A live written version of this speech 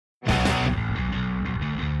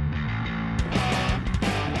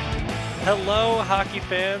Hello, hockey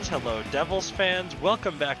fans. Hello, Devils fans.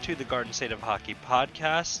 Welcome back to the Garden State of Hockey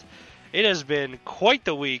podcast. It has been quite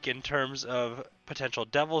the week in terms of potential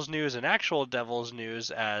Devils news and actual Devils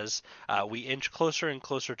news as we inch closer and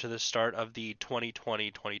closer to the start of the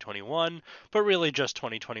 2020-2021, but really just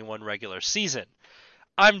 2021 regular season.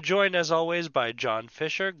 I'm joined, as always, by John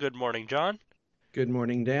Fisher. Good morning, John. Good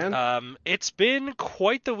morning, Dan. It's been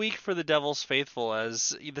quite the week for the Devils faithful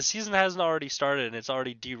as the season hasn't already started and it's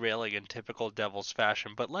already derailing in typical Devils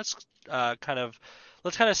fashion. But let's kind of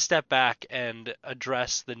step back and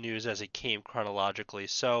address the news as it came chronologically.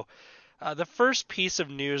 So, the first piece of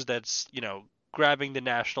news that's grabbing the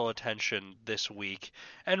national attention this week,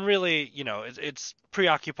 and really it's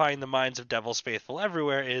preoccupying the minds of Devils faithful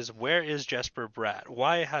everywhere, is where is Jesper Bratt?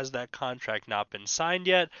 Why has that contract not been signed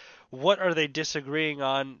yet? What are they disagreeing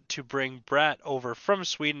on to bring Bratt over from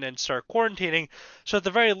Sweden and start quarantining? So at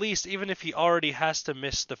the very least, even if he already has to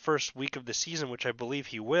miss the first week of the season, which I believe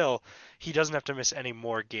he will, he doesn't have to miss any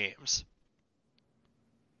more games.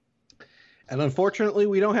 And unfortunately,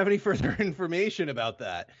 we don't have any further information about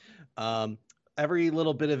that. Every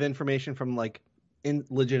little bit of information from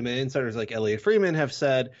legitimate insiders like Elliot Freeman have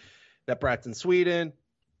said that Bratt's in Sweden.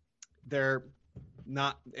 They're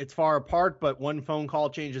not, it's far apart, but one phone call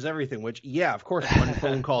changes everything, which, yeah, of course, one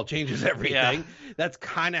phone call changes everything. Yeah. That's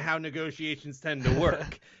kind of how negotiations tend to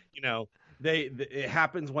work. It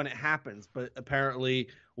happens when it happens, but apparently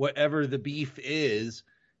whatever the beef is,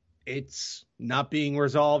 it's not being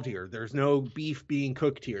resolved here. There's no beef being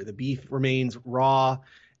cooked here. The beef remains raw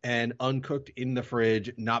and uncooked in the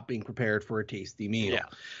fridge, not being prepared for a tasty meal.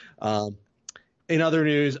 Yeah. In other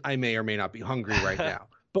news, I may or may not be hungry right now.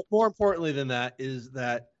 But more importantly than that is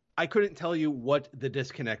that I couldn't tell you what the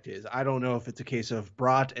disconnect is. I don't know if it's a case of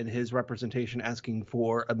Bratt and his representation asking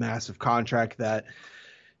for a massive contract that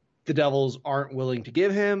the Devils aren't willing to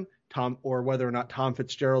give him, or whether or not Tom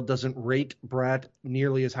Fitzgerald doesn't rate Bratt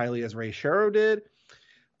nearly as highly as Ray Shero did.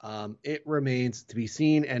 It remains to be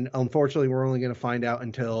seen, and unfortunately, we're only going to find out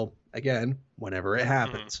until, again, whenever it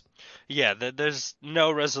happens. Yeah, there's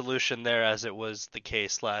no resolution there as it was the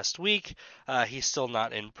case last week. He's still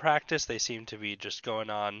not in practice. They seem to be just going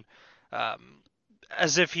on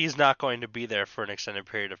as if he's not going to be there for an extended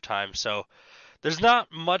period of time. So there's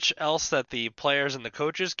not much else that the players and the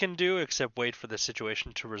coaches can do except wait for the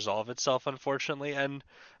situation to resolve itself, unfortunately. And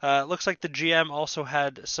it looks like the GM also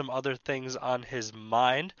had some other things on his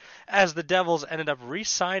mind, as the Devils ended up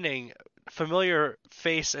re-signing familiar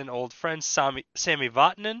face and old friend Sami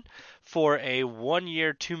Vatanen for a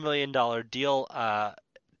 1-year, $2 million deal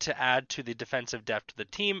to add to the defensive depth of the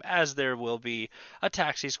team, as there will be a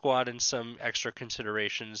taxi squad and some extra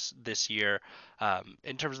considerations this year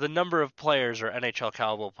in terms of the number of players or NHL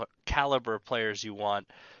caliber players you want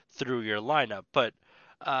through your lineup. But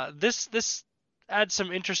this adds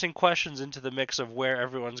some interesting questions into the mix of where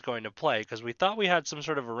everyone's going to play, because we thought we had some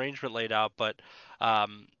sort of arrangement laid out, but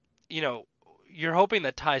you're hoping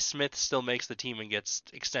that Ty Smith still makes the team and gets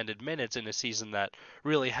extended minutes in a season that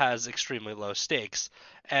really has extremely low stakes.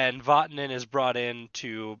 And Vatanen is brought in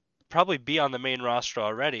to probably be on the main roster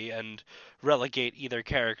already and relegate either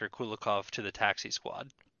Carrick or Kulikov to the taxi squad.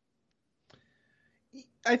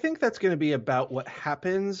 I think that's going to be about what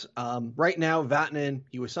happens. Right now, Vatanen,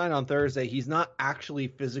 he was signed on Thursday. He's not actually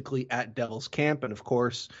physically at Devils camp. And of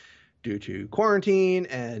course, due to quarantine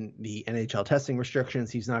and the NHL testing restrictions,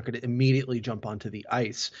 he's not going to immediately jump onto the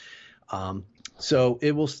ice. So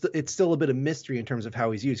it's still a bit of mystery in terms of how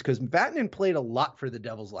he's used, because Vatanen played a lot for the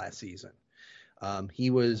Devils last season. He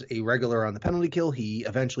was a regular on the penalty kill. He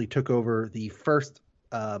eventually took over the first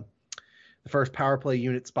power play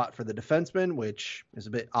unit spot for the defenseman, which is a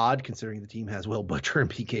bit odd considering the team has Will Butcher and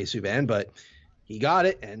PK Subban, but he got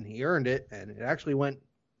it and he earned it, and it actually went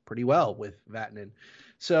pretty well with Vatanen.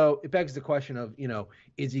 So it begs the question of,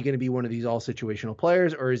 is he going to be one of these all situational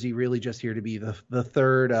players, or is he really just here to be the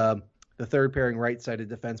third pairing right-sided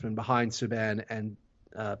defenseman behind Subban and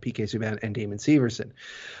PK Subban and Damon Severson?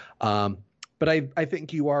 But I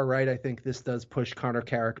think you are right. I think this does push Connor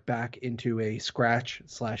Carrick back into a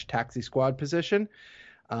scratch/taxi squad position.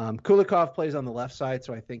 Kulikov plays on the left side,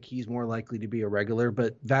 so I think he's more likely to be a regular,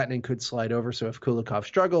 but Vatanen could slide over. So if Kulikov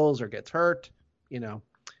struggles or gets hurt,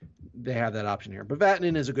 they have that option here. But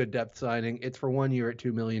Vatanen is a good depth signing. It's for 1 year at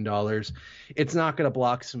 $2 million. It's not going to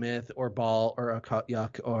block Smith or Ball or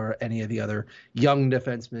Kotyuk or any of the other young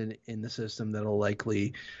defensemen in the system that'll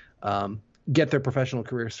likely get their professional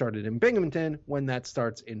career started in Binghamton when that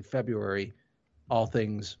starts in February, all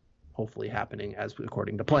things hopefully happening as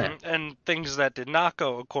according to plan. And things that did not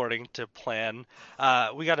go according to plan.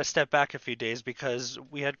 We got to step back a few days because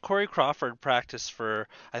we had Corey Crawford practice for,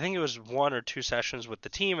 I think it was 1 or 2 sessions with the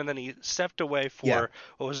team, and then he stepped away Yeah. for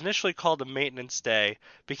what was initially called a maintenance day,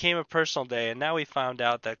 became a personal day, and now we found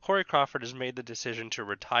out that Corey Crawford has made the decision to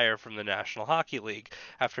retire from the National Hockey League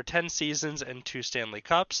after 10 seasons and 2 Stanley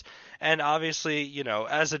Cups. And obviously,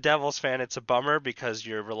 as a Devils fan, it's a bummer because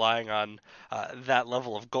you're relying on that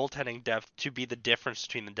level of goaltending depth to be the difference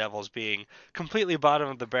between the Devils being completely bottom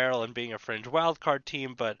of the barrel and being a fringe wildcard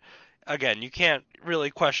team. But again, you can't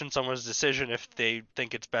really question someone's decision if they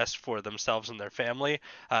think it's best for themselves and their family.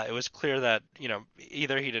 It was clear that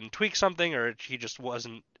either he didn't tweak something or he just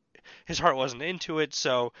wasn't his heart wasn't into it,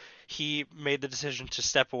 so he made the decision to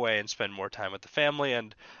step away and spend more time with the family.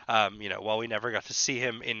 And while we never got to see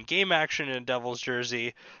him in game action in a Devils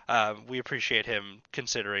jersey, we appreciate him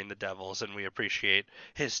considering the Devils, and we appreciate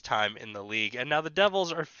his time in the league. And now the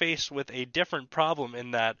Devils are faced with a different problem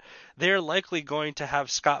in that they're likely going to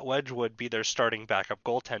have Scott Wedgwood be their starting backup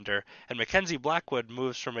goaltender, and Mackenzie Blackwood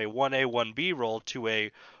moves from a 1A 1B role to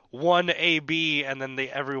a 1AB, and then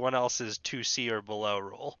everyone else's 2C or below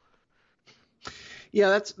role.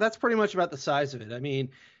 Yeah, that's pretty much about the size of it. I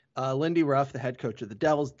mean, Lindy Ruff, the head coach of the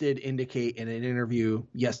Devils, did indicate in an interview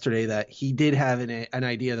yesterday that he did have an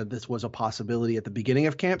idea that this was a possibility at the beginning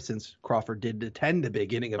of camp, since Crawford did attend the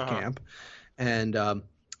beginning of camp. And,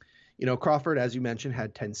 Crawford, as you mentioned,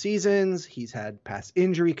 had 10 seasons. He's had past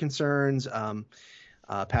injury concerns,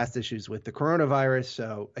 past issues with the coronavirus.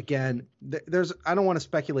 So, again, I don't want to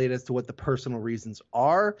speculate as to what the personal reasons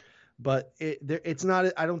are, but it's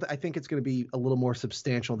not. I think it's going to be a little more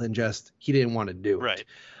substantial than just he didn't want to do it. Right.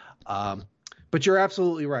 But you're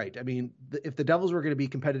absolutely right. I mean, if the Devils were going to be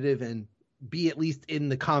competitive and be at least in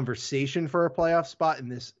the conversation for a playoff spot in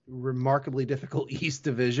this remarkably difficult East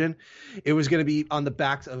Division, it was going to be on the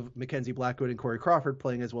backs of Mackenzie Blackwood and Corey Crawford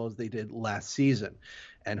playing as well as they did last season,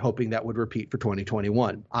 and hoping that would repeat for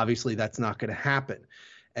 2021. Obviously, that's not going to happen.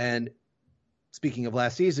 And speaking of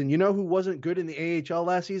last season, you know who wasn't good in the AHL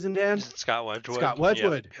last season, Dan? Scott Wedgwood. Scott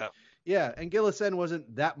Wedgwood. Yep. Yeah, and Gillissen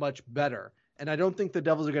wasn't that much better. And I don't think the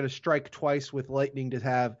Devils are going to strike twice with lightning to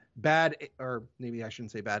have bad, or maybe I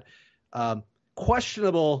shouldn't say bad,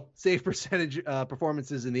 questionable save percentage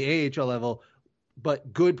performances in the AHL level,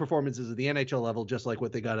 but good performances at the NHL level, just like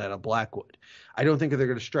what they got out of Blackwood. I don't think they're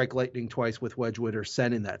going to strike lightning twice with Wedgwood or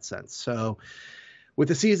Sen in that sense. So with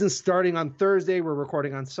the season starting on Thursday, we're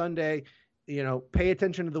recording on Sunday. Pay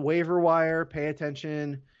attention to the waiver wire, pay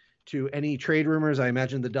attention to any trade rumors. I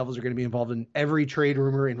imagine the Devils are going to be involved in every trade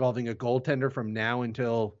rumor involving a goaltender from now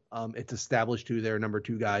until it's established who their number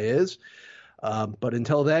 2 guy is. But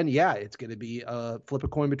until then, it's going to be flip a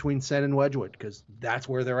coin between Sen and Wedgwood, because that's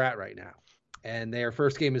where they're at right now. And their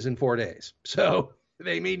first game is in 4 days. So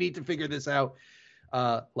they may need to figure this out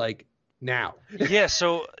now. Yeah,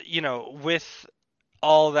 so, with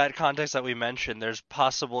all that context that we mentioned, there's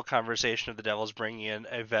possible conversation of the Devils bringing in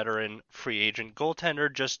a veteran free agent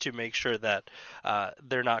goaltender just to make sure that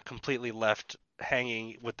they're not completely left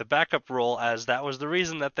hanging with the backup role, as that was the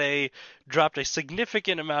reason that they dropped a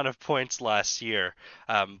significant amount of points last year.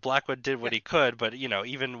 Blackwood did what he could, but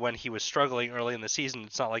even when he was struggling early in the season,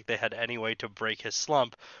 it's not like they had any way to break his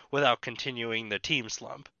slump without continuing the team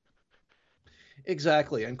slump.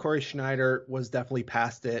 Exactly. And Corey Schneider was definitely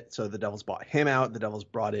past it. So the Devils bought him out. The Devils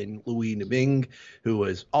brought in Louis Nibing, who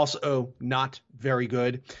was also not very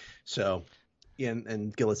good. So,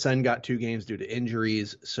 and Gillissen got 2 games due to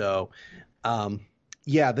injuries. So,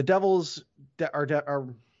 the Devils are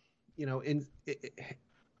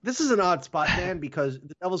this is an odd spot, Dan, because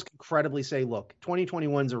the Devils can credibly say, look,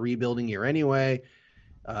 2021 is a rebuilding year anyway.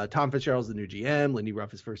 Tom Fitzgerald's the new GM. Lindy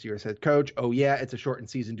Ruff is first year as head coach. Oh yeah, it's a shortened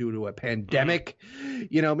season due to a pandemic.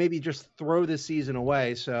 Maybe just throw this season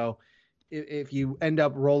away. So if you end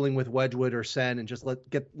up rolling with Wedgwood or Sen and just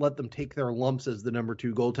let them take their lumps as the number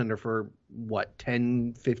 2 goaltender for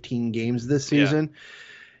 10, 15 games this season,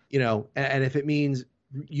 and if it means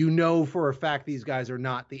for a fact these guys are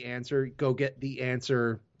not the answer, go get the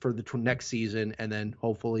answer for the next season, and then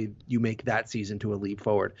hopefully you make that season to a leap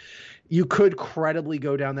forward. You could credibly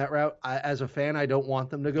go down that route. As a fan, I don't want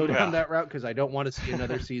them to go down that route, because I don't want to see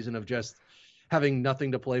another season of just having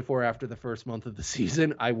nothing to play for after the first month of the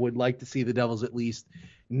season. I would like to see the Devils at least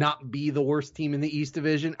not be the worst team in the East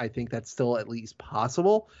Division. I think that's still at least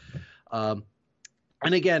possible. And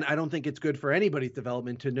again, I don't think it's good for anybody's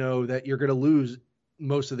development to know that you're going to lose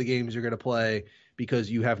most of the games you're going to play because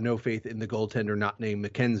you have no faith in the goaltender not named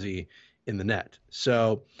Mackenzie in the net.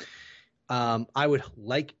 So I would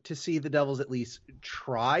like to see the Devils at least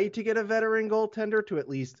try to get a veteran goaltender to at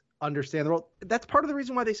least understand the role. That's part of the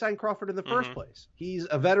reason why they signed Crawford in the first place. He's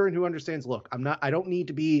a veteran who understands, look, I don't need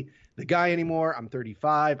to be the guy anymore. I'm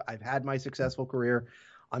 35. I've had my successful career.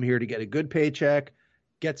 I'm here to get a good paycheck,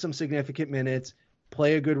 get some significant minutes,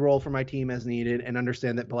 play a good role for my team as needed, and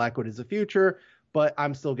understand that Blackwood is the future, but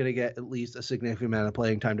I'm still going to get at least a significant amount of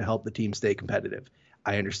playing time to help the team stay competitive.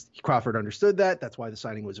 Crawford understood that. That's why the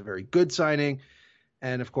signing was a very good signing.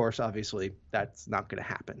 And of course, obviously, that's not going to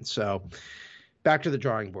happen. So back to the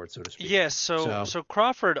drawing board, so to speak. Yes, so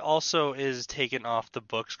Crawford also is taken off the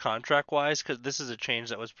books contract-wise, because this is a change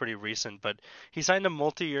that was pretty recent, but he signed a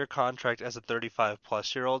multi-year contract as a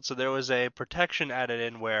 35-plus-year-old, so there was a protection added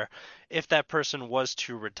in where if that person was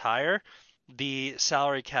to retire, the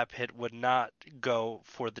salary cap hit would not go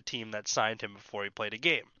for the team that signed him before he played a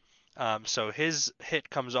game. So his hit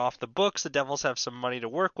comes off the books. The Devils have some money to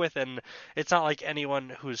work with, and it's not like anyone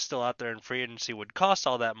who's still out there in free agency would cost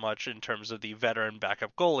all that much in terms of the veteran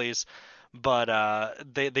backup goalies. But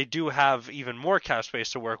they do have even more cap space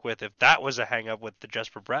to work with if that was a hang-up with the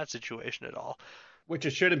Jesper Bratt situation at all. Which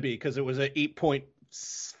it shouldn't be, because it was a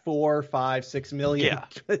 8.456 million,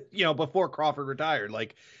 before Crawford retired.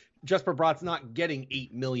 Like, Jesper Bratt's not getting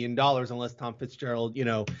 $8 million unless Tom Fitzgerald,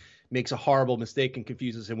 makes a horrible mistake and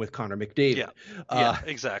confuses him with Connor McDavid. Yeah,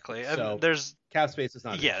 exactly. So and there's cap space is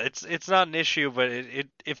not. It's not an issue, but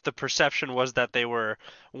if the perception was that they were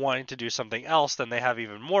wanting to do something else, then they have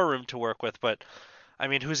even more room to work with. But I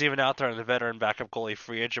mean, who's even out there in the veteran backup goalie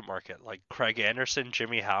free agent market? Like Craig Anderson,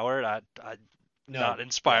 Jimmy Howard. Not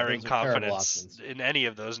inspiring confidence in any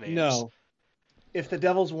of those names. No. If the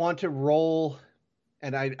Devils want to roll,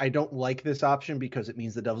 and I don't like this option because it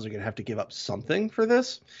means the Devils are going to have to give up something for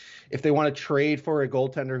this. If they want to trade for a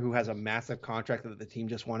goaltender who has a massive contract that the team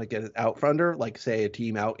just want to get it out from under, like say a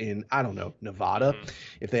team out in, Nevada,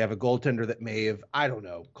 if they have a goaltender that may have,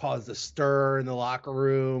 caused a stir in the locker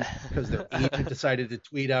room because their agent decided to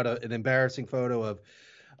tweet out an embarrassing photo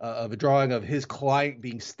of a drawing of his client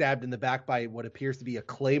being stabbed in the back by what appears to be a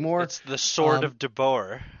claymore. It's the sword of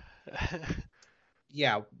DeBoer.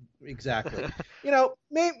 Yeah, exactly.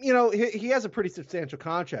 He has a pretty substantial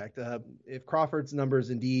contract. If Crawford's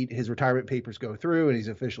numbers, indeed, his retirement papers go through and he's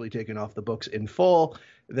officially taken off the books in full,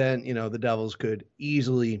 then, the Devils could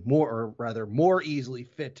more easily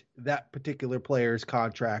fit that particular player's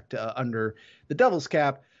contract under the Devils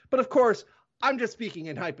cap. But of course, I'm just speaking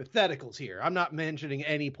in hypotheticals here. I'm not mentioning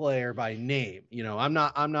any player by name. I'm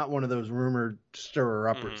not one of those rumored stirrer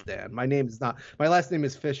uppers, Dan. My last name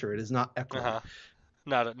is Fisher. It is not Eklund.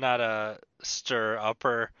 Not a stir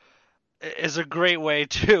upper is a great way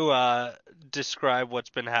to describe what's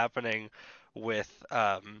been happening with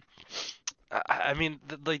Tom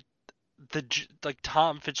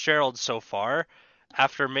Fitzgerald so far.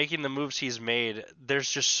 After making the moves he's made, there's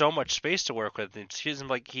just so much space to work with. It seems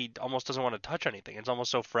like he almost doesn't want to touch anything. It's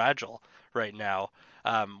almost so fragile right now,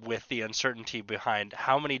 with the uncertainty behind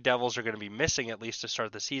how many Devils are going to be missing at least to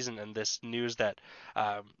start the season, and this news that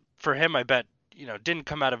for him, I bet, didn't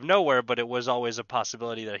come out of nowhere, but it was always a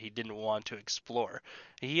possibility that he didn't want to explore.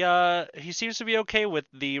 He seems to be okay with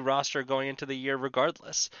the roster going into the year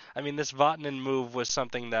regardless. I mean, this Vatanen move was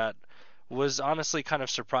something that was honestly kind of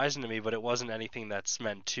surprising to me, but it wasn't anything that's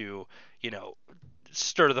meant to,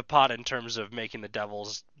 stir the pot in terms of making the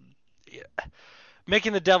Devils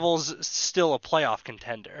still a playoff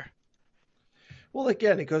contender. Well,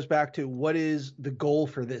 again, it goes back to what is the goal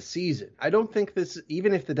for this season. I don't think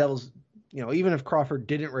even if the Devils, even if Crawford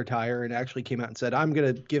didn't retire and actually came out and said, I'm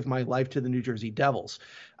going to give my life to the New Jersey Devils.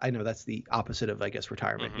 I know that's the opposite of, I guess,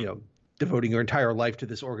 retirement, devoting your entire life to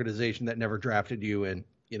this organization that never drafted you and,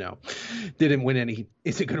 isn't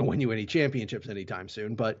going to win you any championships anytime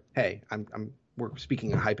soon. But hey, we're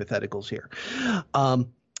speaking of hypotheticals here.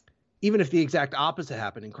 Even if the exact opposite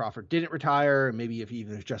happened and Crawford didn't retire, and maybe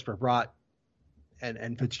if Jesper Bratt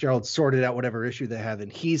and Fitzgerald sorted out whatever issue they have and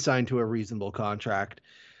he signed to a reasonable contract,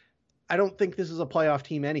 I don't think this is a playoff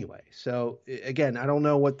team anyway. So again, I don't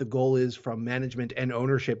know what the goal is from management and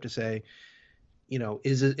ownership to say,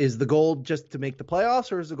 is the goal just to make the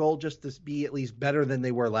playoffs, or is the goal just to be at least better than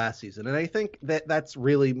they were last season? And I think that's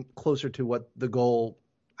really closer to what the goal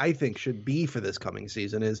I think should be for this coming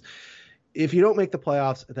season is, if you don't make the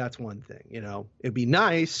playoffs, that's one thing. It'd be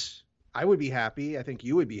nice. I would be happy. I think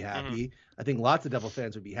you would be happy. I think lots of Devil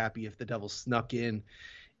fans would be happy if the Devils snuck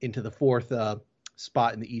into the fourth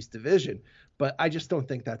spot in the East Division. But I just don't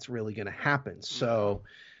think that's really going to happen. So,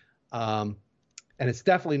 and it's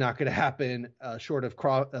definitely not going to happen short of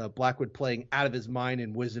Blackwood playing out of his mind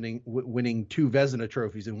and winning 2 Vezina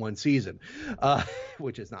trophies in one season,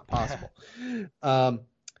 which is not possible.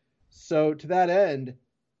 So to that end,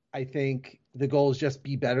 I think the goal is just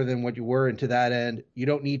be better than what you were. And to that end, you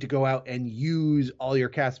don't need to go out and use all your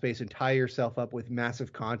cap space and tie yourself up with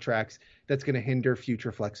massive contracts. That's going to hinder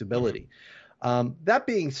future flexibility. That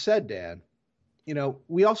being said, Dan,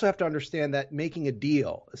 we also have to understand that making a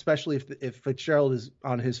deal, especially if Fitzgerald is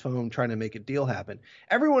on his phone trying to make a deal happen,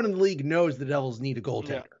 everyone in the league knows the Devils need a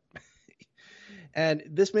goaltender. Yeah. And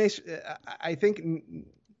this makes, I think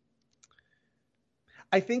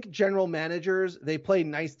general managers, they play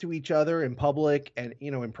nice to each other in public, and,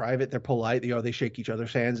 in private, they're polite. They shake each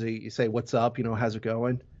other's hands. They say, what's up? How's it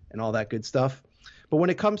going? And all that good stuff. But when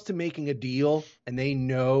it comes to making a deal and they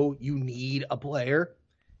know you need a player,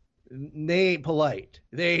 they ain't polite.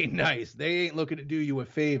 They ain't nice. They ain't looking to do you a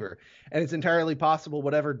favor. And it's entirely possible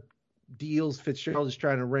whatever deals Fitzgerald is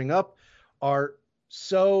trying to ring up are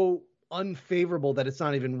so unfavorable that it's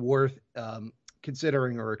not even worth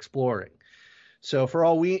considering or exploring. So for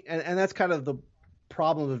all and that's kind of the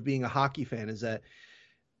problem of being a hockey fan, is that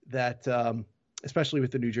especially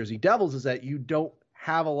with the New Jersey Devils, is that you don't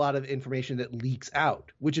have a lot of information that leaks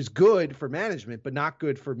out, which is good for management, but not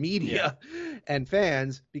good for media and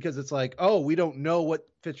fans, because it's like, oh, we don't know what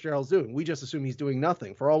Fitzgerald's doing. We just assume he's doing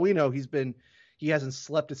nothing. For all we know, he hasn't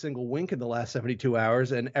slept a single wink in the last 72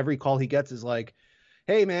 hours. And every call he gets is like,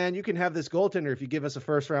 hey man, you can have this goaltender if you give us a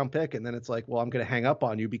first round pick. And then it's like, well, I'm going to hang up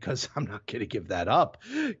on you because I'm not going to give that up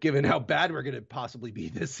given how bad we're going to possibly be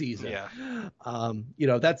this season.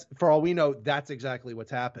 Yeah. That's, for all we know, that's exactly what's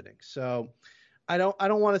happening. So I don't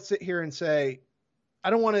want to sit here and say, I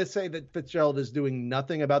don't want to say that Fitzgerald is doing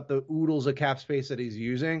nothing about the oodles of cap space that he's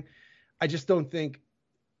using. I just don't think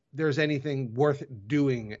there's anything worth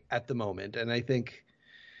doing at the moment. And I think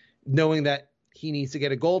knowing that he needs to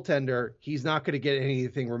get a goaltender, he's not going to get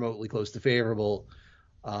anything remotely close to favorable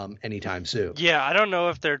anytime soon. Yeah, I don't know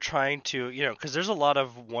if they're trying to, because there's a lot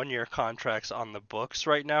of one-year contracts on the books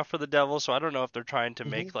right now for the Devils, so I don't know if they're trying to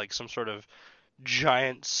make like some sort of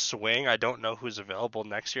giant swing. I don't know who's available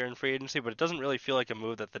next year in free agency, but it doesn't really feel like a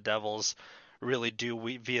move that the Devils really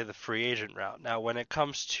do via the free agent route. Now, when it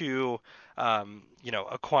comes to,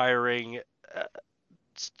 acquiring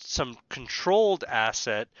some controlled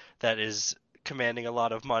asset that is commanding a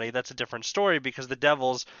lot of money, that's a different story, because the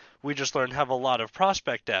Devils, we just learned, have a lot of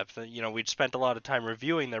prospect depth. We'd spent a lot of time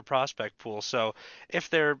reviewing their prospect pool. So if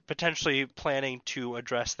they're potentially planning to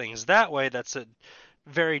address things that way, that's a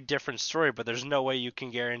very different story, but there's no way you can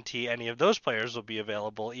guarantee any of those players will be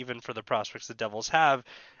available, even for the prospects the Devils have,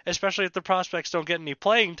 especially if the prospects don't get any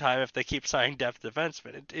playing time if they keep signing depth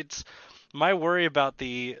defensemen. It's my worry about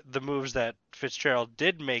the moves that Fitzgerald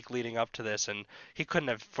did make leading up to this, and he couldn't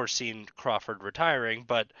have foreseen Crawford retiring,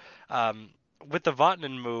 but with the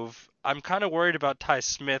Vatanen move, I'm kind of worried about Ty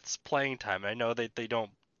Smith's playing time. I know that they don't,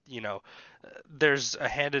 there's a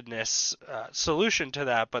handedness solution to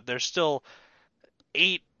that, but there's still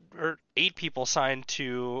eight people signed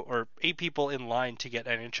to, or 8 people in line to get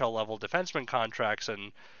NHL level defenseman contracts,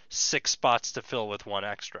 and 6 spots to fill with 1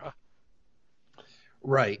 extra.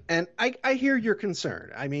 Right. And I hear your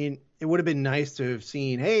concern. I mean, it would have been nice to have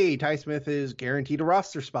seen, hey, Ty Smith is guaranteed a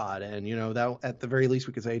roster spot. And, that at the very least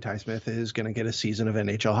we could say Ty Smith is going to get a season of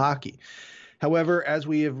NHL hockey. However, as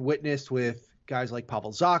we have witnessed with guys like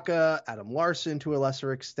Pavel Zacha, Adam Larson to a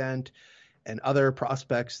lesser extent, and other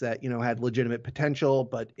prospects that, had legitimate potential,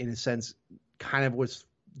 but in a sense kind of was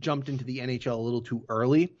jumped into the NHL a little too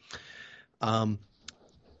early. And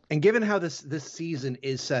given how this season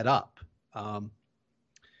is set up,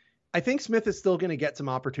 I think Smith is still going to get some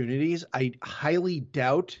opportunities. I highly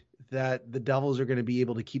doubt that the Devils are going to be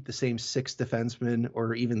able to keep the same 6 defensemen,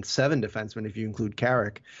 or even 7 defensemen if you include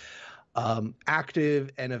Carrick, active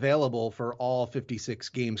and available for all 56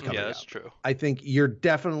 games coming up. Yeah, that's true. I think you're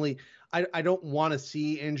definitely – I don't want to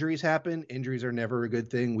see injuries happen. Injuries are never a good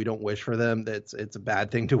thing. We don't wish for them. It's a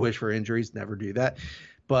bad thing to wish for injuries. Never do that.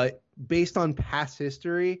 But based on past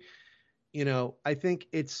history – I think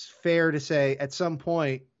it's fair to say at some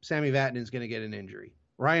point, Sami Vatanen is going to get an injury.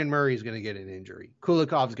 Ryan Murray is going to get an injury.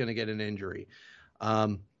 Kulikov is going to get an injury.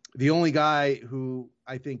 The only guy who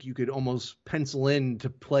I think you could almost pencil in to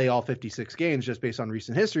play all 56 games just based on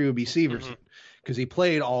recent history would be Severson, because he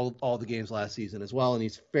played all the games last season as well, and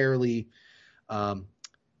he's fairly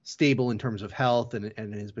stable in terms of health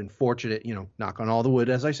and has been fortunate, knock on all the wood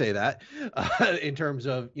as I say that, in terms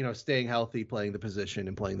of, staying healthy, playing the position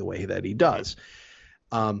and playing the way that he does.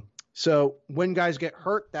 So when guys get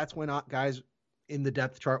hurt, that's when guys in the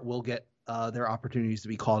depth chart will get their opportunities to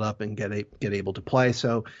be called up and get able to play.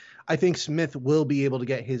 So I think Smith will be able to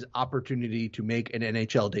get his opportunity to make an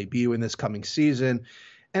NHL debut in this coming season.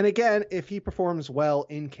 And again, if he performs well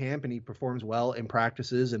in camp and he performs well in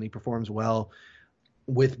practices and he performs well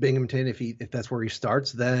with Binghamton, if that's where he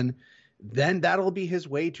starts, then that'll be his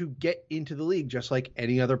way to get into the league, just like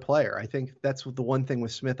any other player. I think that's the one thing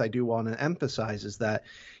with Smith I do want to emphasize is that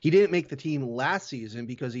he didn't make the team last season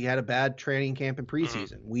because he had a bad training camp and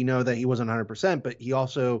preseason. We know that he wasn't 100%, but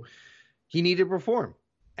he needed to perform.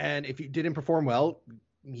 And if he didn't perform well,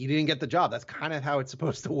 he didn't get the job. That's kind of how it's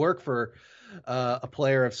supposed to work for a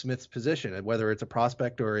player of Smith's position, whether it's a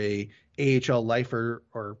prospect or a AHL lifer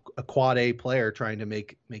or a quad A player trying to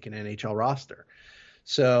make an NHL roster.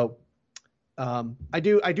 So I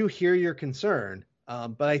do hear your concern,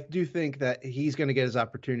 but I do think that he's going to get his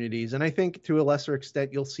opportunities, and I think to a lesser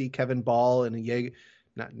extent you'll see Kevin Ball and Nikita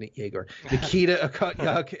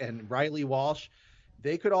Akutyuk and Riley Walsh.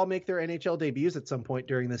 They could all make their NHL debuts at some point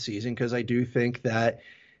during the season, because I do think that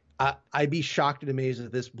I'd be shocked and amazed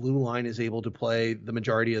if this blue line is able to play the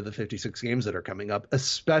majority of the 56 games that are coming up,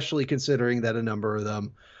 especially considering that a number of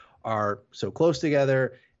them are so close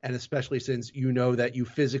together. And especially since you know that you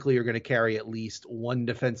physically are going to carry at least one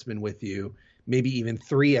defenseman with you, maybe even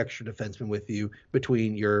 3 extra defensemen with you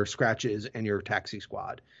between your scratches and your taxi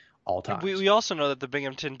squad all times. We also know that the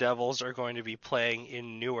Binghamton Devils are going to be playing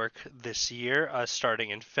in Newark this year, starting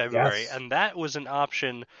in February. Yes. And that was an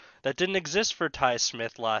option that didn't exist for Ty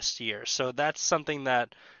Smith last year. So that's something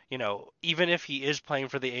that, even if he is playing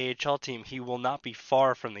for the AHL team, he will not be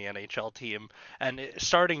far from the NHL team. And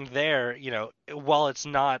starting there, while it's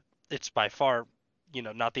by far,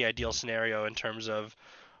 not the ideal scenario in terms of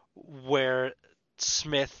where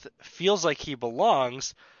Smith feels like he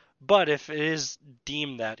belongs, but if it is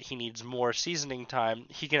deemed that he needs more seasoning time,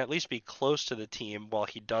 he can at least be close to the team while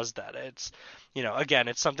he does that. It's, again,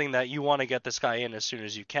 it's something that you want to get this guy in as soon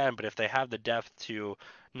as you can, but if they have the depth to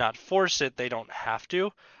not force it, they don't have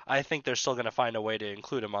to. I think they're still going to find a way to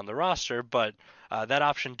include him on the roster, but that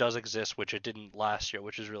option does exist, which it didn't last year,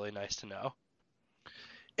 which is really nice to know.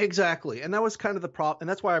 Exactly. And that was kind of the problem. And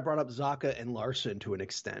that's why I brought up Zacha and Larson to an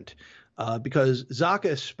extent, because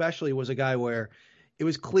Zacha especially was a guy where it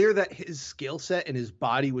was clear that his skill set and his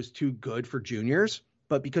body was too good for juniors,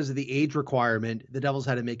 but because of the age requirement, the Devils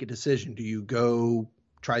had to make a decision. Do you go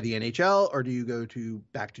try the NHL or do you go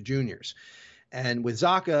back to juniors? And with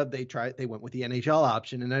Zacha, they went with the NHL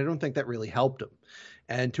option, and I don't think that really helped him.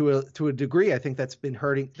 And to a degree, I think that's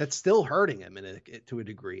still hurting him to a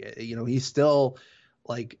degree. He's still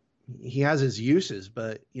he has his uses,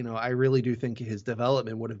 but I really do think his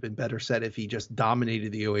development would have been better set if he just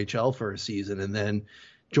dominated the OHL for a season and then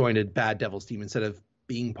joined a bad Devils team instead of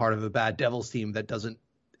being part of a bad Devils team that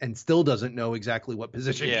still doesn't know exactly what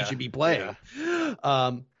position he should be playing.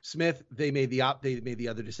 Yeah. Smith, they made the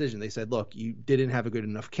other decision. They said, look, you didn't have a good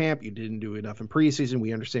enough camp. You didn't do enough in preseason.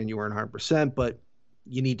 We understand you weren't 100%, but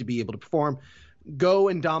you need to be able to perform. Go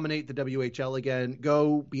and dominate the WHL again.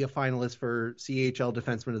 Go be a finalist for CHL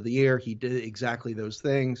Defenseman of the Year. He did exactly those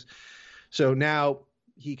things. So now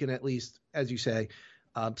he can at least, as you say,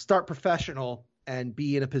 start professional and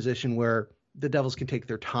be in a position where the Devils can take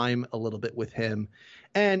their time a little bit with him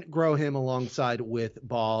and grow him alongside with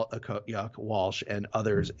Ball, Akutyuk, Walsh, and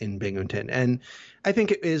others in Binghamton. And I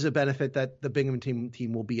think it is a benefit that the Binghamton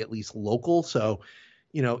team will be at least local. So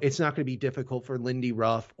it's not going to be difficult for Lindy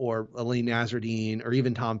Ruff or Elaine Nazardine or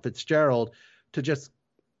even Tom Fitzgerald to just,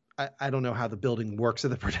 I don't know how the building works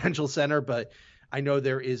at the Prudential Center, but I know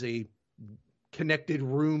there is a connected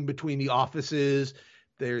room between the offices.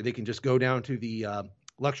 They can just go down to the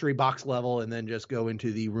luxury box level and then just go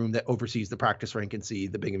into the room that oversees the practice rink and see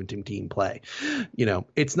the Binghamton team play.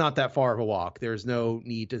 It's not that far of a walk. There's no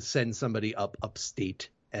need to send somebody upstate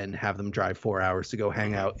and have them drive 4 hours to go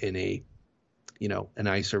hang out in an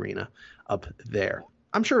ice arena up there.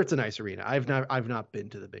 I'm sure it's a nice arena. I've not been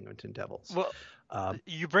to the Binghamton Devils. Well,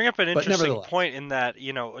 you bring up an interesting point in that,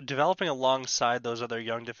 developing alongside those other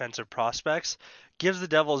young defensive prospects gives the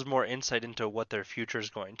Devils more insight into what their future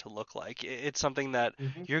is going to look like. It's something that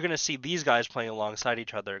you're going to see these guys playing alongside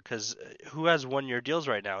each other, because who has 1-year deals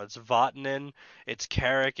right now? It's Vatanen, it's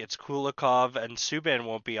Carrick, it's Kulikov, and Subban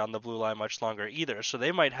won't be on the blue line much longer either. So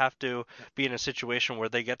they might have to be in a situation where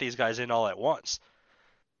they get these guys in all at once.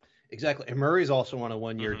 Exactly. And Murray's also on a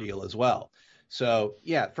 1-year deal as well. So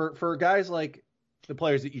yeah, for guys like the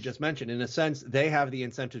players that you just mentioned, in a sense, they have the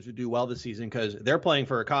incentive to do well this season because they're playing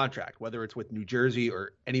for a contract, whether it's with New Jersey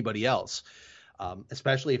or anybody else.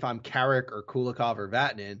 Especially if I'm Carrick or Kulikov or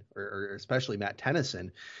Vatanen or especially Matt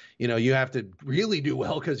Tennyson, you have to really do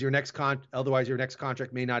well because otherwise your next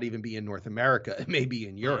contract may not even be in North America. It may be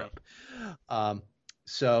in Europe.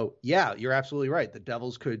 So yeah, you're absolutely right. The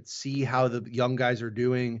Devils could see how the young guys are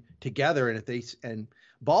doing together, and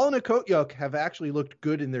Ball and Akutyuk have actually looked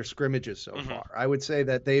good in their scrimmages so far. I would say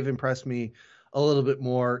that they've impressed me a little bit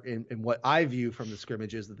more in what I view from the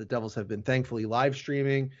scrimmages that the Devils have been thankfully live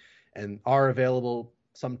streaming and are available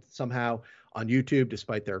somehow on YouTube,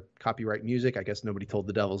 despite their copyright music. I guess nobody told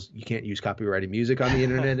the Devils you can't use copyrighted music on the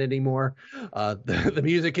internet anymore. The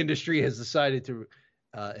music industry has decided to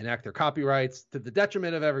enact their copyrights to the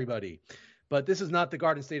detriment of everybody. But this is not the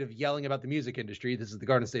Garden State of yelling about the music industry. This is the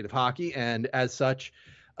Garden State of hockey. And as such,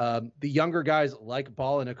 the younger guys like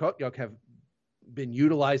Ball and Kotyuk have been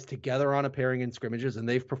utilized together on a pairing in scrimmages, and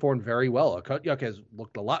they've performed very well. Kotyuk has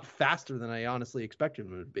looked a lot faster than I honestly expected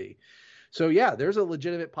him to be. So, yeah, there's a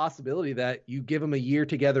legitimate possibility that you give them a year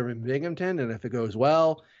together in Binghamton, and if it goes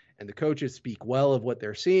well and the coaches speak well of what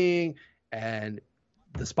they're seeing and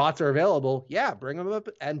the spots are available, yeah, bring them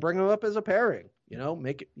up as a pairing.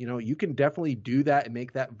 Make it, you can definitely do that and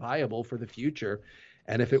make that viable for the future.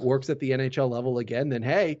 And if it works at the NHL level again, then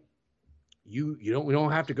hey, we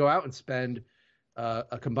don't have to go out and spend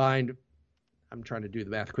a combined, I'm trying to do the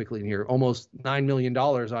math quickly in here, almost $9 million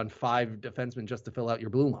on 5 defensemen just to fill out your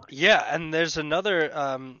blue line. Yeah, and there's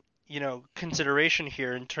another consideration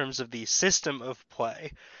here in terms of the system of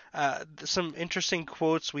play. Some interesting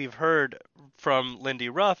quotes we've heard from Lindy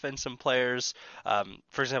Ruff and some players,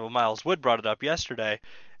 for example, Miles Wood brought it up yesterday,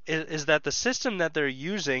 is that the system that they're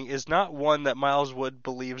using is not one that Miles Wood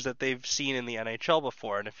believes that they've seen in the NHL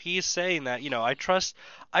before. And if he's saying that, I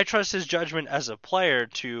trust his judgment as a player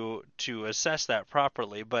to assess that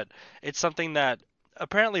properly, but it's something that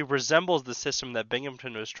apparently resembles the system that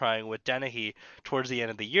Binghamton was trying with Dennehy towards the end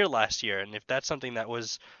of the year last year. And if that's something that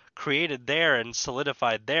was created there and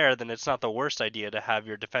solidified there, then it's not the worst idea to have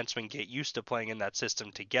your defensemen get used to playing in that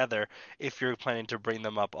system together if you're planning to bring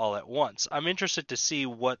them up all at once. I'm interested to see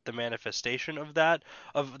what the manifestation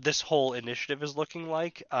of this whole initiative is looking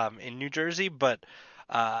like in New Jersey, but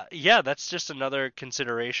yeah, that's just another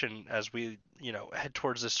consideration as we head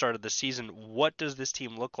towards the start of the season. What does this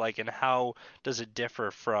team look like, and how does it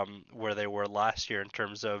differ from where they were last year in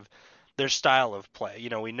terms of their style of play?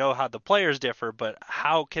 We know how the players differ, but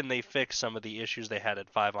how can they fix some of the issues they had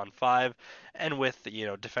at 5-on-5 and with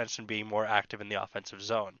defensemen being more active in the offensive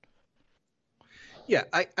zone? Yeah,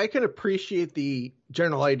 I can appreciate the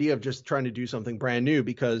general idea of just trying to do something brand new,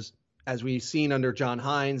 because as we've seen under John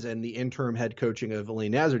Hines and the interim head coaching of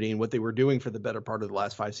Elaine Nazardine, what they were doing for the better part of the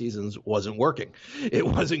last 5 seasons wasn't working. It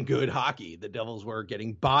wasn't good hockey. The Devils were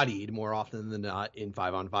getting bodied more often than not in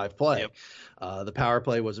 5-on-5 play. Yep. The power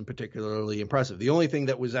play wasn't particularly impressive. The only thing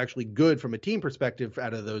that was actually good from a team perspective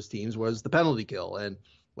out of those teams was the penalty kill. And,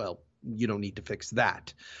 well, you don't need to fix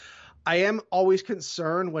that. I am always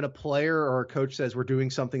concerned when a player or a coach says we're doing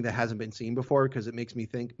something that hasn't been seen before, because it makes me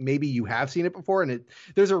think maybe you have seen it before, and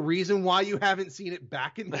there's a reason why you haven't seen it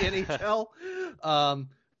back in the NHL.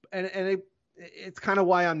 It's kind of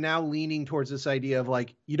why I'm now leaning towards this idea of,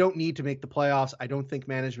 like, you don't need to make the playoffs. I don't think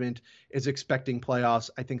management is expecting playoffs.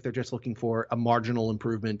 I think they're just looking for a marginal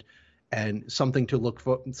improvement and something to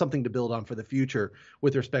build on for the future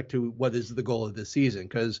with respect to what is the goal of this season.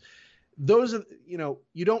 Because those are,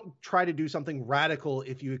 you don't try to do something radical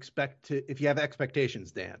if you have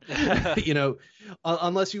expectations, Dan.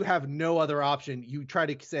 Unless you have no other option, you try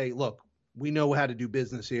to say, look, we know how to do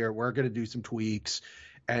business here. We're going to do some tweaks,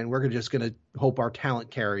 and we're just going to hope our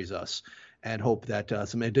talent carries us, and hope that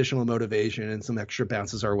some additional motivation and some extra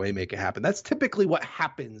bounces our way make it happen. That's typically what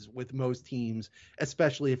happens with most teams,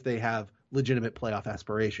 especially if they have legitimate playoff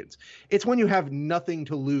aspirations. It's when you have nothing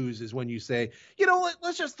to lose is when you say,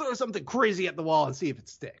 let's just throw something crazy at the wall and see if it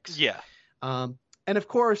sticks. Yeah. And of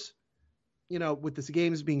course, with the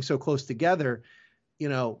games being so close together,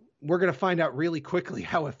 we're going to find out really quickly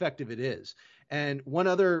how effective it is. And one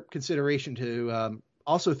other consideration to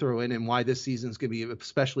also throw in, and why this season is going to be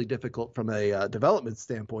especially difficult from a development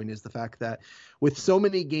standpoint, is the fact that with so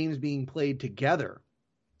many games being played together,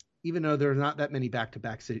 even though there are not that many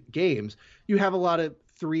back-to-back games, you have a lot of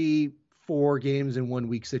 3-4 games in 1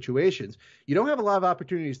 week situations. You don't have a lot of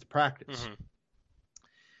opportunities to practice. Mm-hmm.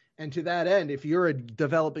 And to that end, if you're a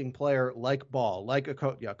developing player like Ball, like a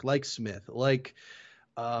Kotyuk, like Smith, like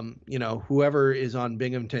whoever is on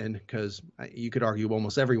Binghamton, because you could argue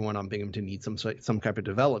almost everyone on Binghamton needs some type of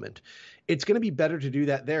development. It's going to be better to do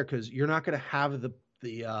that there, because you're not going to have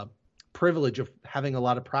the privilege of having a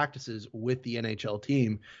lot of practices with the NHL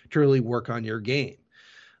team to really work on your game.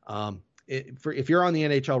 If you're on the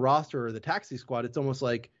NHL roster or the taxi squad, it's almost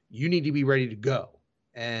like you need to be ready to go.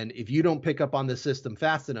 And if you don't pick up on the system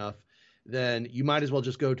fast enough, then you might as well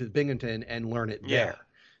just go to Binghamton and learn it there.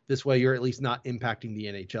 This way you're at least not impacting the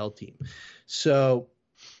NHL team. So,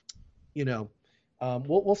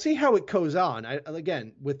 We'll see how it goes on.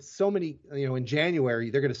 Again, with so many, in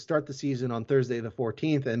January they're going to start the season on Thursday the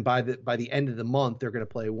 14th, and by the end of the month they're going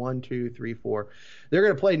to play 1, 2, 3, 4. They're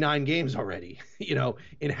going to play 9 games already,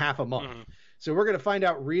 in half a month. Mm-hmm. So we're going to find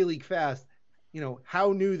out really fast,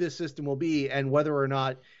 how new this system will be, and whether or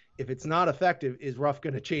not, if it's not effective, is Ruff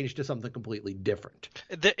going to change to something completely different.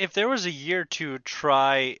 If there was a year to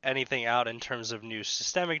try anything out in terms of new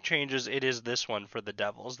systemic changes, it is this one for the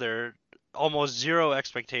Devils. They're almost zero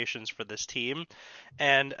expectations for this team.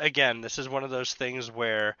 And again, this is one of those things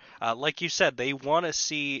where, like you said, they want to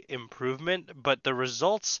see improvement, but the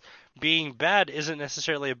results being bad isn't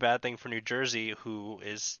necessarily a bad thing for New Jersey, who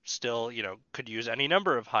is still, could use any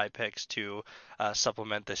number of high picks to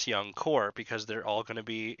supplement this young core, because they're all going to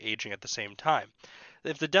be aging at the same time.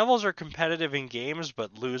 If the Devils are competitive in games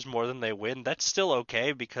but lose more than they win, that's still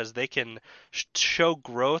okay, because they can show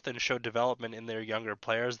growth and show development in their younger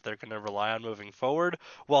players that they're going to rely on moving forward,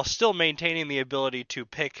 while still maintaining the ability to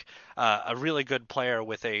pick a really good player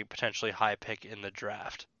with a potentially high pick in the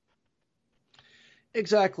draft.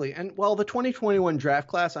 Exactly. And the 2021 draft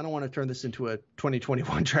class, I don't want to turn this into a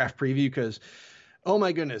 2021 draft preview, because oh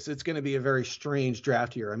my goodness, it's going to be a very strange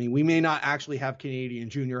draft year. I mean, we may not actually have Canadian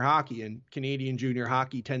junior hockey, and Canadian junior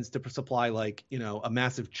hockey tends to supply a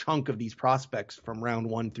massive chunk of these prospects from round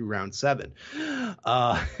 1 through round 7.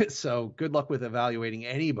 So good luck with evaluating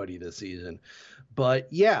anybody this season. But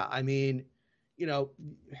yeah, I mean,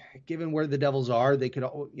 given where the Devils are, they could,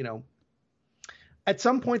 at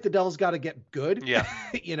some point the Devils got to get good. Yeah.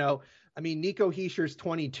 I mean, Nico Hischier's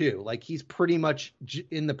 22. He's pretty much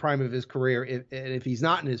in the prime of his career. And if he's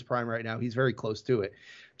not in his prime right now, he's very close to it.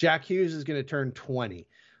 Jack Hughes is going to turn 20.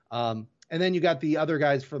 And then you got the other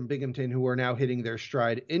guys from Binghamton who are now hitting their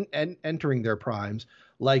stride and entering their primes,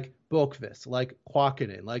 like Boqvist, like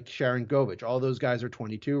Kuokkanen, like Sharon Govich. All those guys are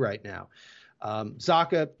 22 right now.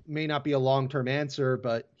 Zacha may not be a long-term answer,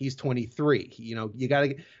 but he's 23. You got to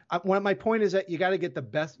get, my point is that you got to get the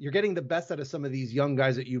best. You're getting the best out of some of these young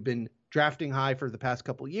guys that you've been drafting high for the past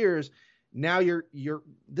couple of years. Now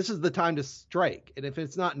this is the time to strike. And if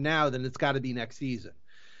it's not now, then it's got to be next season.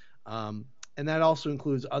 And that also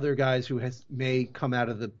includes other guys who may come out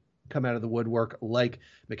of the woodwork, like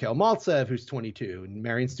Mikhail Maltsev, who's 22, and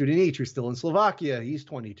Marian Studenic, who's still in Slovakia. He's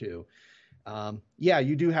 22.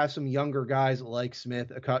 You do have some younger guys like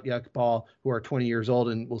Smith, Akot-Ekbal, who are 20 years old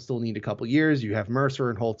and will still need a couple years. You have Mercer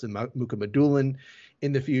and Holtz and Mukhamadullin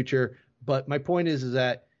in the future. But my point is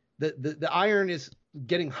that the iron is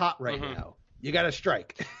getting hot right now. You got to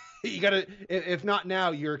strike. You got to, if not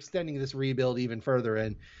now, you're extending this rebuild even further,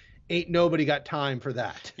 and ain't nobody got time for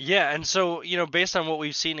that. Yeah, and so, based on what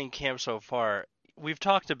we've seen in camp so far, we've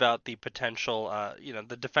talked about the potential,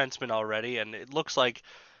 the defenseman already, and it looks like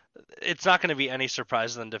it's not going to be any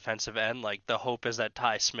surprise on the defensive end. The hope is that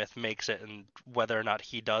Ty Smith makes it, and whether or not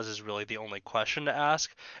he does is really the only question to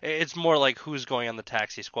ask. It's more like who's going on the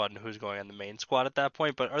taxi squad and who's going on the main squad at that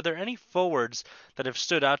point. But are there any forwards that have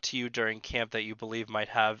stood out to you during camp that you believe might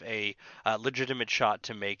have a legitimate shot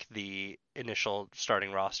to make the initial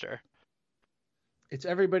starting roster? It's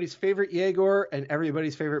everybody's favorite Yegor and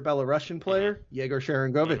everybody's favorite Belarusian player, Yegor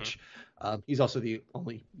Sharangovich. He's also the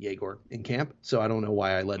only Yegor in camp, so I don't know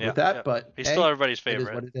why I led with that, but he's still everybody's favorite. It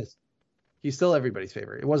is what it is. He's still everybody's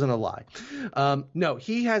favorite. It wasn't a lie. No,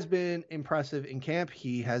 he has been impressive in camp.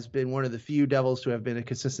 He has been one of the few Devils to have been a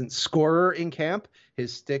consistent scorer in camp.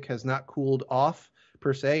 His stick has not cooled off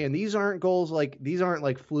per se, and these aren't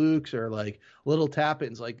like flukes or like little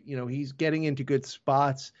tap-ins. He's getting into good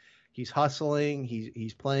spots. He's hustling.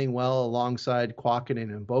 He's playing well alongside Kuokkanen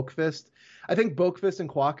and Boqvist. I think Boqvist and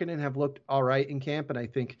Kuokkanen have looked all right in camp, and I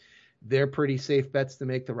think they're pretty safe bets to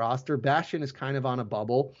make the roster. Bastian is kind of on a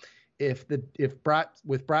bubble. With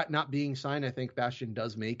Bratt not being signed, I think Bastian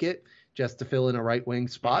does make it just to fill in a right wing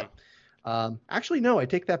spot. Actually, no, I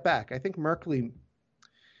take that back. I think Merkley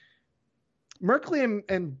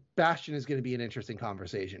and Bastian is going to be an interesting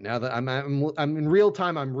conversation. Now that I'm in real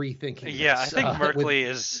time, I'm rethinking. Yeah, this. I think Merkley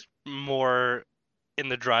is more in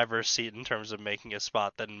the driver's seat in terms of making a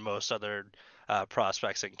spot than most other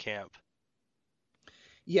prospects in camp.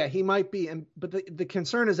 Yeah, he might be. But the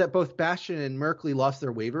concern is that both Bastian and Merkley lost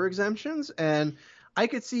their waiver exemptions, and I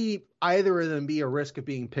could see either of them be a risk of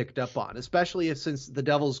being picked up on, especially since the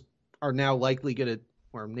Devils are now likely going to,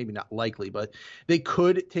 or maybe not likely, but they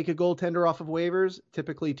could take a goaltender off of waivers.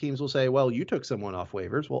 Typically, teams will say, well, you took someone off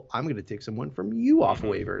waivers. Well, I'm going to take someone from you off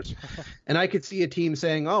waivers. And I could see a team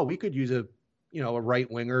saying, oh, we could use a a right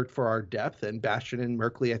winger for our depth, and Bastion and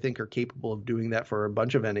Merkley, I think, are capable of doing that for a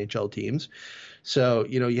bunch of NHL teams. So,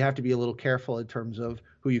 you have to be a little careful in terms of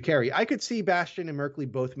who you carry. I could see Bastion and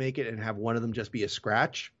Merkley both make it and have one of them just be a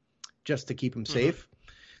scratch just to keep them safe.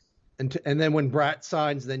 And then when Bratt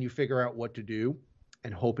signs, then you figure out what to do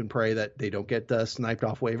and hope and pray that they don't get sniped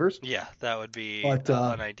off waivers. Yeah, that would be But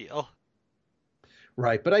unideal.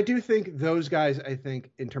 Right. But I do think those guys, I think,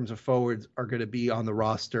 in terms of forwards, are going to be on the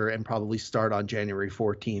roster and probably start on January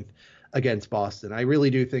 14th against Boston. I really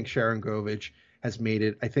do think Sharon Govich has made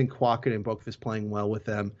it. I think Kwakinen and Boqvist playing well with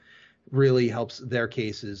them really helps their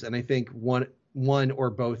cases. And I think one or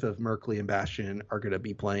both of Merkley and Bastion are going to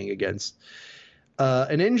be playing against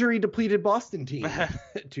an injury-depleted Boston team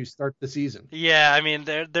to start the season. Yeah, I mean,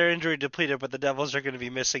 they're injury-depleted, but the Devils are going to be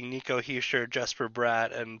missing Nico Hischier, Jesper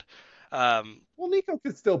Bratt, and well, Nico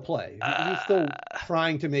could still play. He's still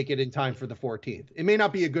trying to make it in time for the 14th. It may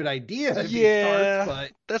not be a good idea if he starts,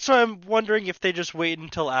 but that's why I'm wondering if they just wait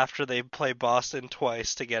until after they play Boston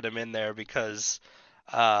twice to get him in there, because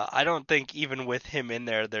I don't think even with him in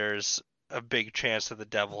there, there's a big chance that the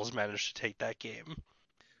Devils manage to take that game.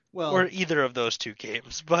 Well, or either of those two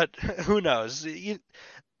games, but who knows?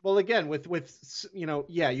 Well, again, with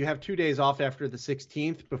you have 2 days off after the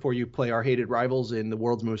 16th before you play our hated rivals in the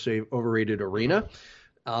world's most overrated arena.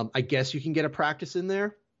 I guess you can get a practice in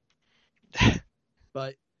there.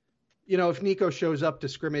 But, if Nico shows up to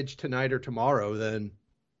scrimmage tonight or tomorrow, then,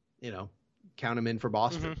 count him in for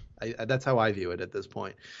Boston. That's how I view it at this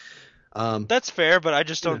point. That's fair, but I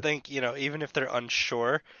just don't think, even if they're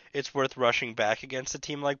unsure, it's worth rushing back against a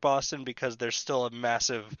team like Boston, because there's still a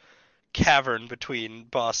massive cavern between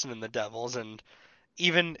Boston and the Devils, and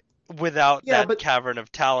even without that cavern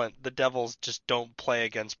of talent, the Devils just don't play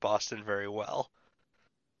against Boston very well.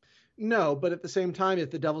 No, but at the same time,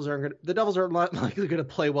 if the Devils are not likely going to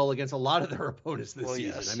play well against a lot of their opponents this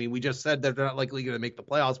season. Yes. I mean, we just said that they're not likely going to make the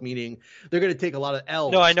playoffs, meaning they're going to take a lot of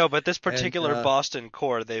L's. No, I know, but this particular Boston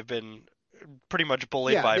core, they've been pretty much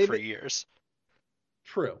bullied by for years.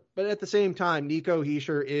 True, but at the same time, Nico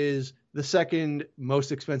Hischier is the second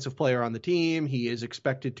most expensive player on the team. He is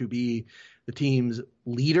expected to be the team's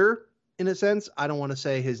leader. In a sense, I don't want to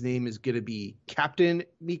say his name is going to be Captain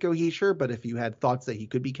Nico Hischier, but if you had thoughts that he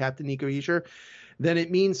could be Captain Nico Hischier, then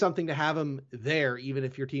it means something to have him there, even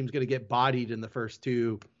if your team's going to get bodied in the first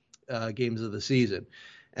two games of the season.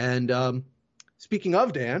 And speaking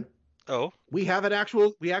of, Dan, we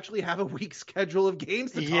actually have a week's schedule of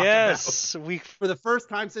games to talk about. Yes, for the first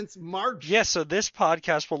time since March. Yes, so this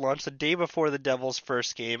podcast will launch the day before the Devils'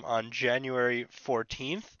 first game on January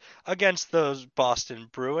 14th against those Boston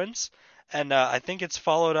Bruins. And I think it's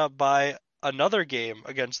followed up by another game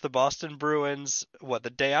against the Boston Bruins, the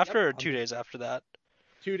day after or 2 days after that?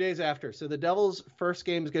 2 days after. So the Devils' first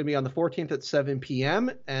game is going to be on the 14th at 7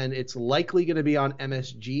 p.m., and it's likely going to be on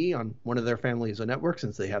MSG, on one of their families of networks,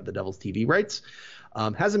 since they have the Devils TV rights.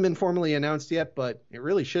 Hasn't been formally announced yet, but it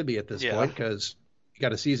really should be at this point, because you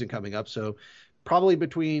got a season coming up. So probably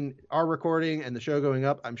between our recording and the show going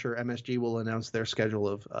up, I'm sure MSG will announce their schedule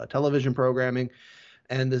of television programming.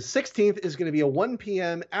 And the 16th is going to be a 1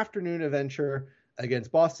 p.m. afternoon adventure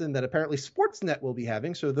against Boston that apparently Sportsnet will be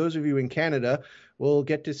having. So those of you in Canada will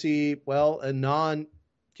get to see, a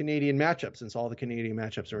non-Canadian matchup, since all the Canadian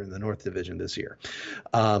matchups are in the North Division this year.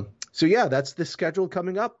 That's the schedule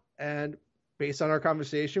coming up. And based on our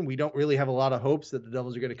conversation, we don't really have a lot of hopes that the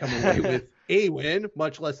Devils are going to come away with a win,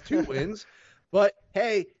 much less 2 wins. But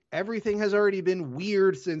hey, everything has already been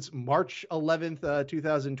weird since March 11th,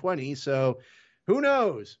 2020. So who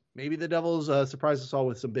knows? Maybe the Devils surprise us all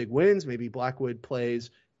with some big wins. Maybe Blackwood plays.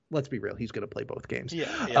 Let's be real. He's going to play both games.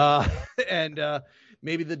 And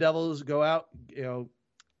maybe the Devils go out,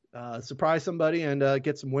 surprise somebody and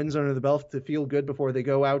get some wins under the belt to feel good before they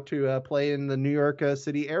go out to play in the New York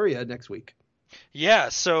City area next week. Yeah.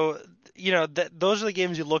 So, those are the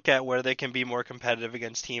games you look at where they can be more competitive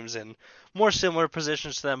against teams in more similar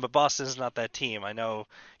positions to them. But Boston's not that team. I know,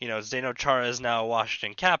 Zdeno Chara is now a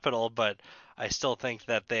Washington Capital, but I still think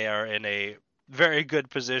that they are in a very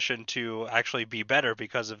good position to actually be better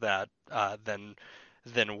because of that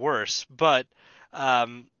than worse. But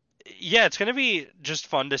it's going to be just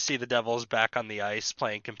fun to see the Devils back on the ice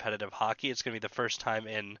playing competitive hockey. It's going to be the first time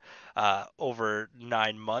in over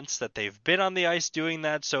 9 months that they've been on the ice doing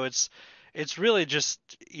that. So it's really just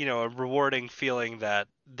a rewarding feeling that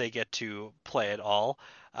they get to play at all.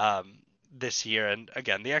 this year. And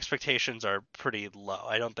again, the expectations are pretty low.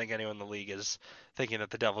 I don't think anyone in the league is thinking that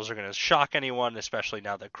the Devils are going to shock anyone, especially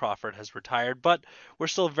now that Crawford has retired. But we're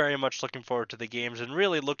still very much looking forward to the games and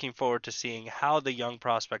really looking forward to seeing how the young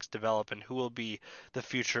prospects develop and who will be the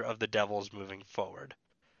future of the Devils moving forward.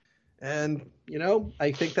 And,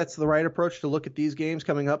 I think that's the right approach to look at these games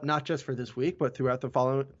coming up, not just for this week, but throughout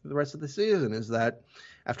the rest of the season, is that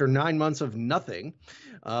after 9 months of nothing,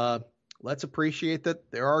 let's appreciate that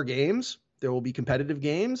there are games. There will be competitive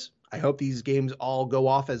games. I hope these games all go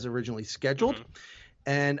off as originally scheduled. Mm-hmm.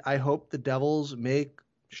 And I hope the Devils make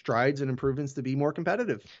strides and improvements to be more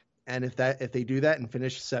competitive. And if they do that and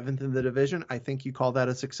finish 7th in the division, I think you call that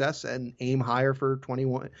a success and aim higher for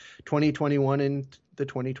 2021 and the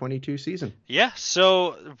 2022 season. Yeah,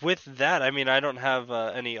 so with that, I mean, I don't have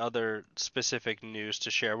any other specific news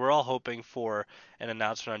to share. We're all hoping for an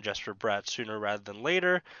announcement on Jesper Bratt sooner rather than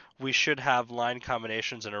later. We should have line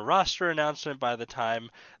combinations and a roster announcement by the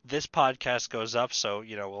time this podcast goes up, so,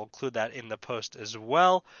 we'll include that in the post as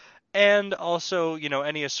well. And also,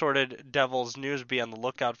 any assorted Devils news, be on the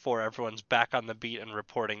lookout for. Everyone's back on the beat and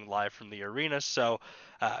reporting live from the arena. So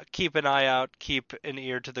keep an eye out, keep an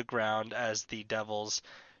ear to the ground as the Devils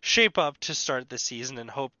shape up to start the season and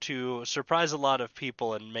hope to surprise a lot of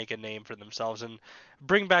people and make a name for themselves and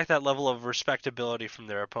bring back that level of respectability from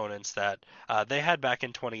their opponents that they had back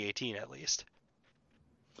in 2018 at least.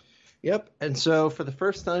 Yep. And so for the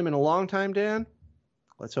first time in a long time, Dan,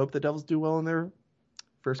 let's hope the Devils do well in their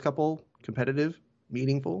first couple competitive,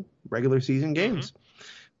 meaningful, regular season games. Mm-hmm.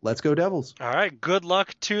 Let's go Devils. All right. Good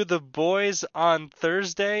luck to the boys on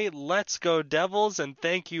Thursday. Let's go Devils. And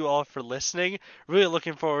thank you all for listening. Really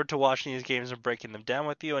looking forward to watching these games and breaking them down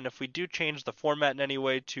with you. And if we do change the format in any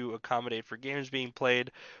way to accommodate for games being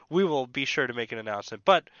played, we will be sure to make an announcement.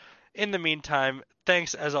 But in the meantime,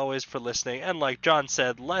 thanks as always for listening. And like John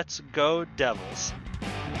said, let's go Devils.